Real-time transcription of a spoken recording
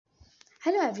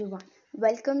Hello everyone,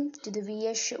 welcome to the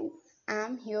VS show.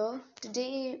 I'm here.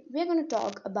 Today we're going to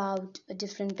talk about a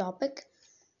different topic: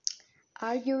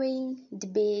 arguing,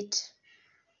 debate,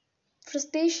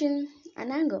 frustration,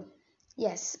 and anger.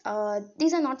 Yes,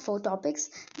 these are not four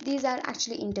topics, these are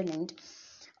actually interlinked.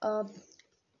 Uh,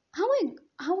 how, I,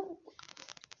 how,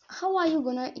 how are you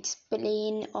going to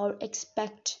explain or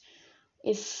expect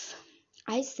if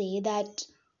I say that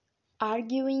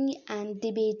arguing and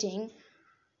debating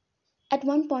at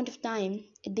one point of time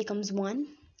it becomes one,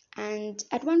 and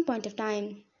at one point of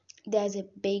time there's a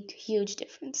big huge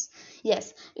difference.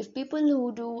 Yes, if people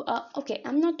who do okay,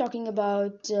 I'm not talking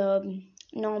about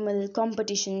normal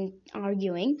competition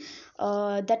arguing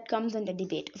that comes under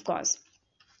debate, of course.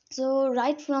 So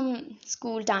right from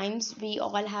school times we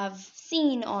all have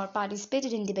seen or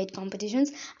participated in debate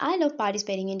competitions. I love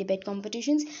participating in debate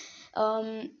competitions.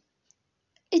 Um,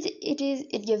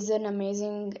 it gives an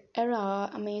amazing era,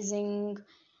 amazing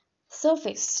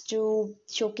surface to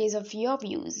showcase of your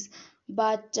views.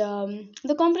 But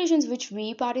the competitions which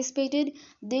we participated,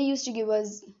 they used to give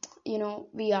us,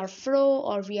 we are pro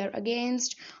or we are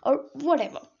against or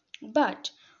whatever.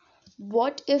 But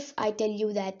what if I tell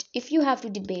you that if you have to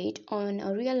debate on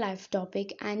a real life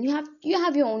topic, and you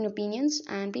have your own opinions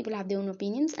and people have their own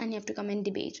opinions, and you have to come and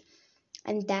debate,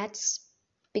 and that's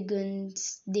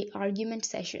begins the argument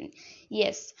session.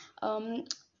 Yes.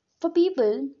 For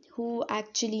people who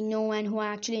actually know and who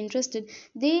are actually interested,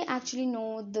 they actually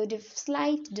know the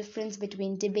slight difference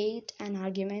between debate and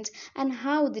argument, and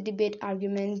how the debate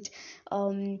argument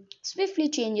swiftly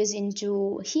changes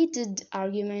into heated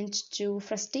argument to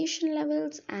frustration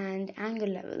levels and anger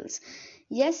levels.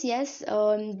 Yes,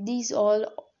 these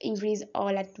all increase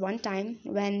all at one time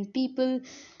when people,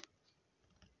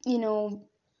 you know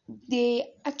they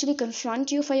actually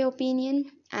confront you for your opinion,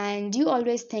 and you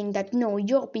always think that no,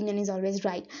 your opinion is always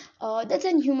right. That's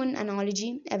a human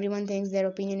analogy. Everyone thinks their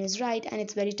opinion is right, and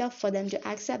it's very tough for them to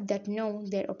accept that no,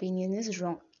 their opinion is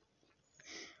wrong.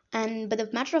 And but the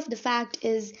matter of the fact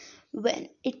is, when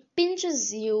it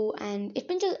pinches you, and it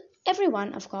pinches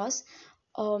everyone, of course,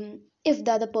 if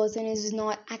the other person is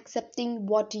not accepting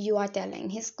what you are telling,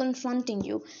 he's confronting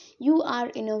you, you are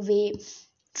in a way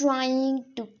trying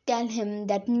to tell him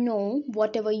that no,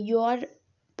 whatever your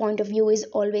point of view is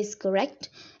always correct.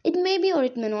 It may be or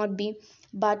it may not be,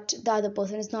 but the other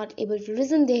person is not able to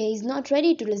listen, there he is not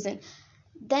ready to listen.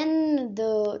 Then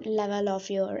the level of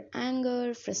your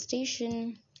anger,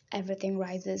 frustration, everything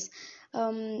rises.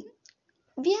 um,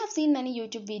 we have seen many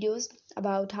YouTube videos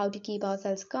about how to keep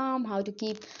ourselves calm, how to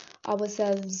keep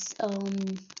ourselves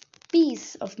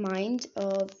peace of mind,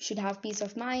 should have peace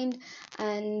of mind,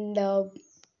 and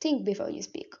think before you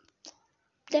speak.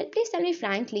 Please tell me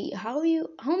frankly, how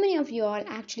many of you all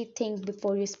actually think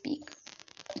before you speak?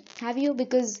 Have you?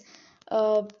 Because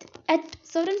uh, at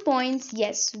certain points,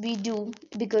 yes, we do,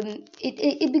 because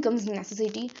it becomes a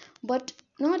necessity, but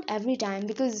not every time,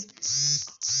 because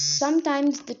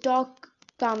sometimes the talk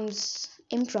comes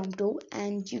impromptu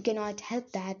and you cannot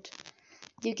help that.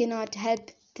 You cannot help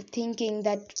the thinking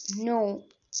that no,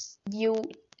 you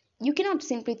you cannot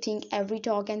simply think every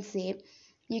talk and say.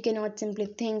 You cannot simply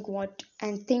think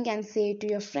and say to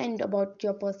your friend about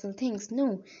your personal things.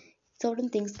 No, certain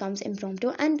things comes impromptu,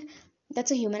 and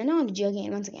that's a human analogy.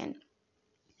 Again, once again,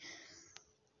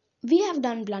 we have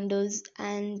done blunders,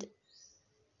 and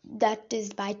that is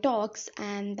by talks,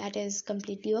 and that is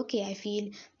completely okay, I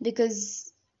feel,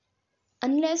 because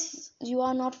unless you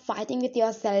are not fighting with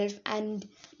yourself and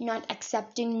not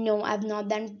accepting no, I've not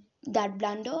done that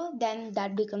blunder, then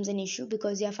that becomes an issue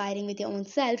because you're fighting with your own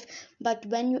self. But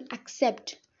when you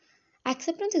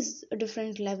acceptance is a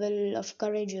different level of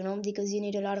courage, because you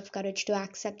need a lot of courage to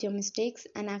accept your mistakes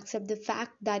and accept the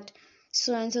fact that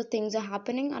so and so things are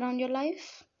happening around your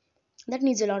life. That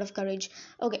needs a lot of courage.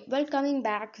 Okay, well, coming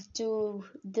back to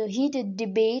the heated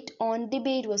debate on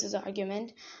debate versus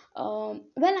argument. Well,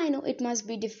 I know it must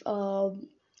be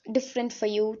different for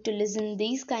you to listen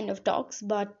these kind of talks,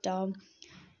 but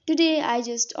today I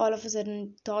just all of a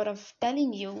sudden thought of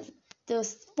telling you the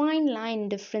fine line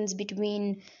difference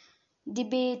between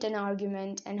debate and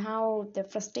argument, and how the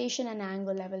frustration and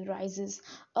anger level rises.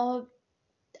 uh,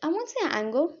 I won't say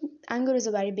anger is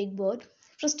a very big word.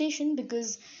 Frustration,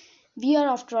 because we are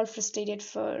after all frustrated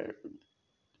for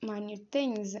minute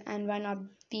things, and why not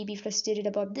we be frustrated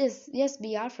about this? Yes,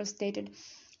 we are frustrated.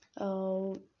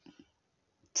 uh,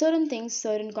 Certain things,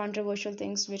 certain controversial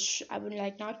things, which I would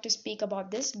like not to speak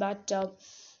about this, but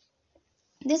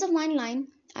there's a fine line,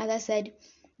 as I said,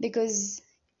 because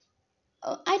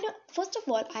I don't. First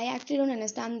of all, I actually don't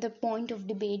understand the point of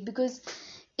debate, because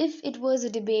if it was a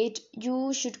debate,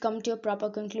 you should come to a proper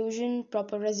conclusion,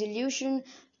 proper resolution,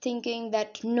 thinking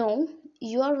that no,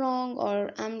 you are wrong,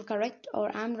 or I'm correct,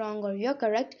 or I'm wrong, or you're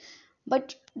correct.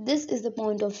 But this is the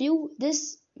point of view,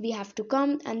 this we have to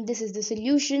come, and this is the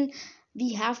solution.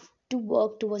 We have to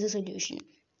work towards a solution.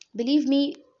 Believe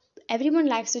me, everyone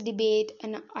likes to debate,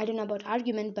 and I don't know about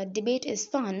argument, but debate is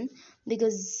fun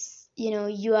because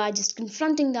you are just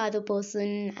confronting the other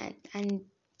person and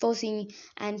forcing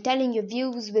and telling your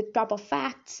views with proper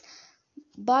facts.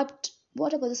 But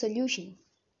what about the solution?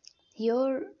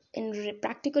 Here in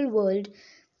practical world,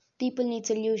 people need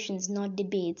solutions, not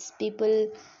debates.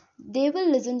 People, they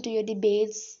will listen to your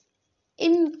debates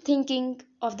in thinking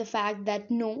of the fact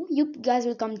that no, you guys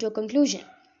will come to a conclusion.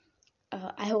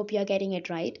 I hope you are getting it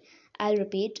right. I'll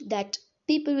repeat that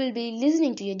people will be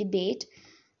listening to your debate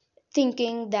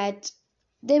thinking that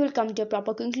they will come to a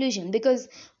proper conclusion, because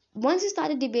once you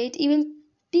start a debate, even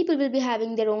people will be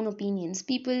having their own opinions.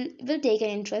 People will take an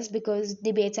interest because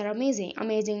debates are amazing.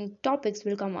 Amazing topics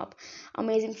will come up,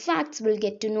 amazing facts will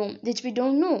get to know which we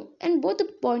don't know, and both the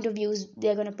point of views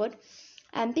they're going to put,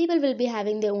 and people will be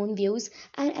having their own views.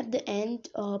 And at the end,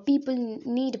 people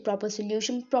need a proper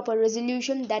solution, proper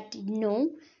resolution, that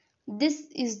no, this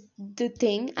is the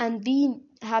thing and we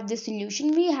have the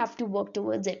solution, we have to work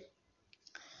towards it.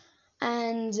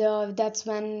 And that's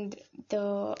when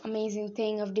the amazing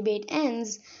thing of debate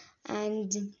ends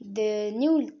and the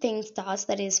new thing starts,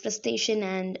 that is frustration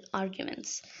and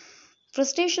arguments.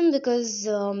 Frustration because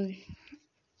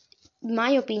my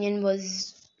opinion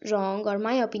was wrong or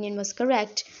my opinion was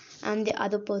correct, and the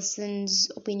other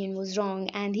person's opinion was wrong,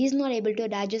 and he's not able to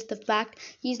digest the fact,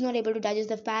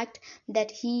 that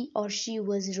he or she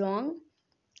was wrong.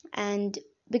 And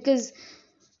because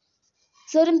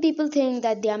certain people think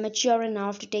that they are mature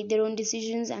enough to take their own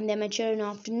decisions, and they're mature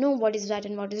enough to know what is right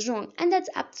and what is wrong, and that's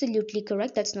absolutely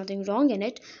correct, that's nothing wrong in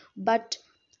it. But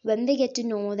when they get to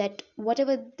know that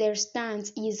whatever their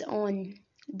stance is on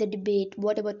the debate,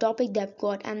 whatever topic they've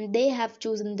got, and they have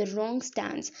chosen the wrong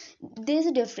stance, there's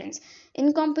a difference.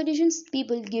 In competitions,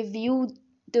 people give you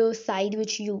the side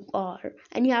which you are,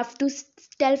 and you have to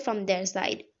tell from their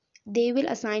side. They will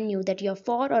assign you that you're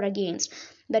for or against.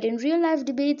 But in real life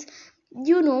debates,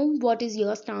 you know what is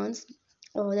your stance,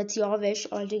 or that's your wish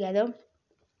altogether,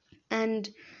 and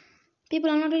people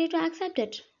are not ready to accept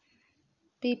it.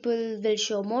 People will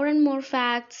show more and more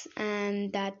facts,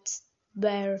 and that's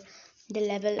where the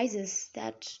level rises,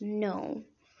 that no,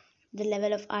 the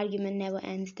level of argument never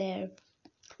ends there.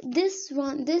 This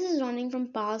is running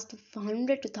from past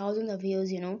 100 to thousands of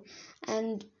years,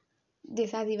 and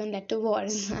this has even led to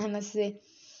wars. I must say,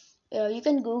 you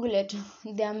can google it,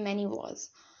 there are many wars.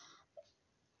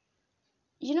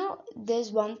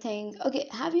 There's one thing. Okay,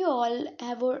 have you all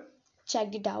ever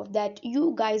checked it out that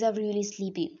you guys are really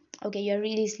sleepy? Okay, you're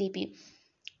really sleepy.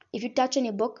 If you touch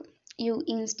any book, you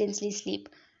instantly sleep.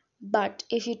 But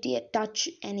if you touch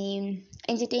any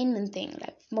entertainment thing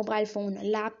like mobile phone, a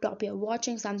laptop, you're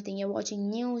watching something, you're watching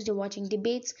news, you're watching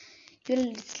debates,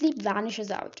 your sleep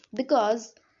vanishes out,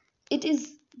 because it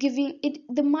is giving it,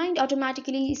 the mind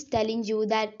automatically is telling you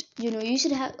that you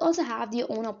should also have your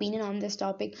own opinion on this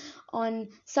topic, on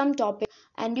some topic,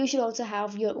 and you should also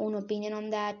have your own opinion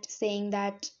on that, saying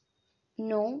that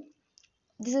no,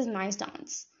 this is my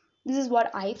stance, this is what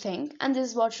I think, and this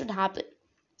is what should happen.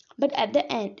 But at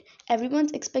the end,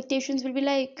 everyone's expectations will be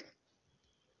like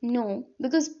no,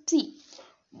 because see,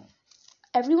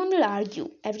 everyone will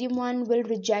argue, everyone will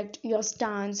reject your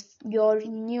stance, your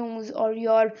news, or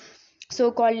your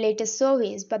so-called latest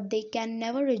surveys, but they can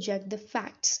never reject the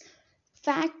facts.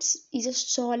 Facts is a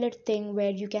solid thing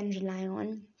where you can rely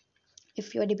on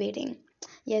if you're debating.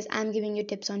 Yes, I'm giving you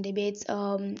tips on debates.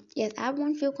 Yes, I have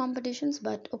won few competitions,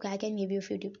 but okay, I can give you a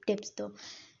few tips though.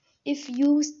 If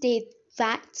you state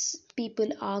facts, people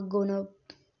are gonna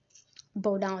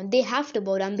bow down. They have to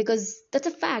bow down because that's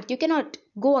a fact. You cannot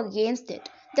go against it.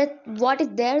 That what is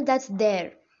there, that's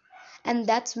there, and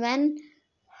that's when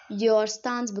your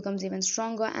stance becomes even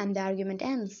stronger and the argument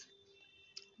ends.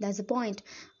 That's the point.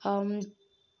 um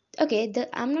okay,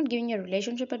 I'm not giving you a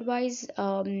relationship advice.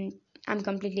 I'm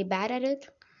completely bad at it.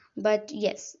 But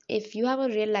yes, if you have a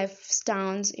real life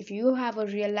stance, if you have a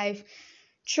real life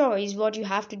choice, what you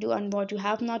have to do and what you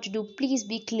have not to do, please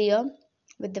be clear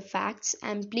with the facts,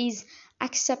 and please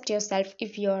accept yourself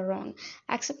if you are wrong.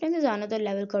 Acceptance is another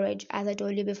level courage, as I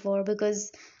told you before,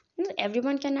 because not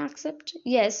everyone can accept.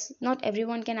 Yes, not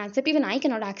everyone can accept. Even I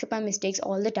cannot accept my mistakes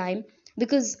all the time,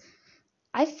 because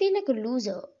I feel like a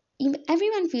loser.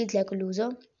 Everyone feels like a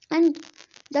loser. And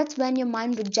that's when your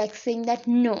mind rejects saying that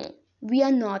no, we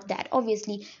are not that.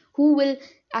 Obviously, who will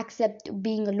accept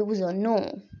being a loser?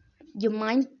 No. Your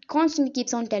mind constantly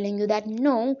keeps on telling you that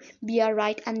no, we are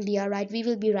right and we are right, we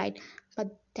will be right.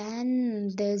 But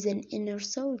then there's an inner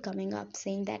soul coming up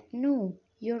saying that no,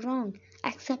 you're wrong,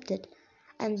 accept it.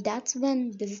 And that's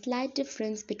when there's a slight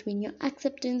difference between your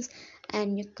acceptance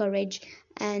and your courage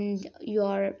and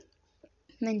your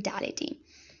mentality.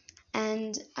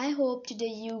 And I hope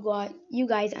today you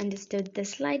guys understood the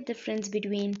slight difference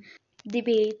between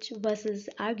debate versus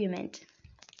argument.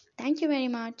 Thank you very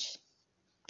much.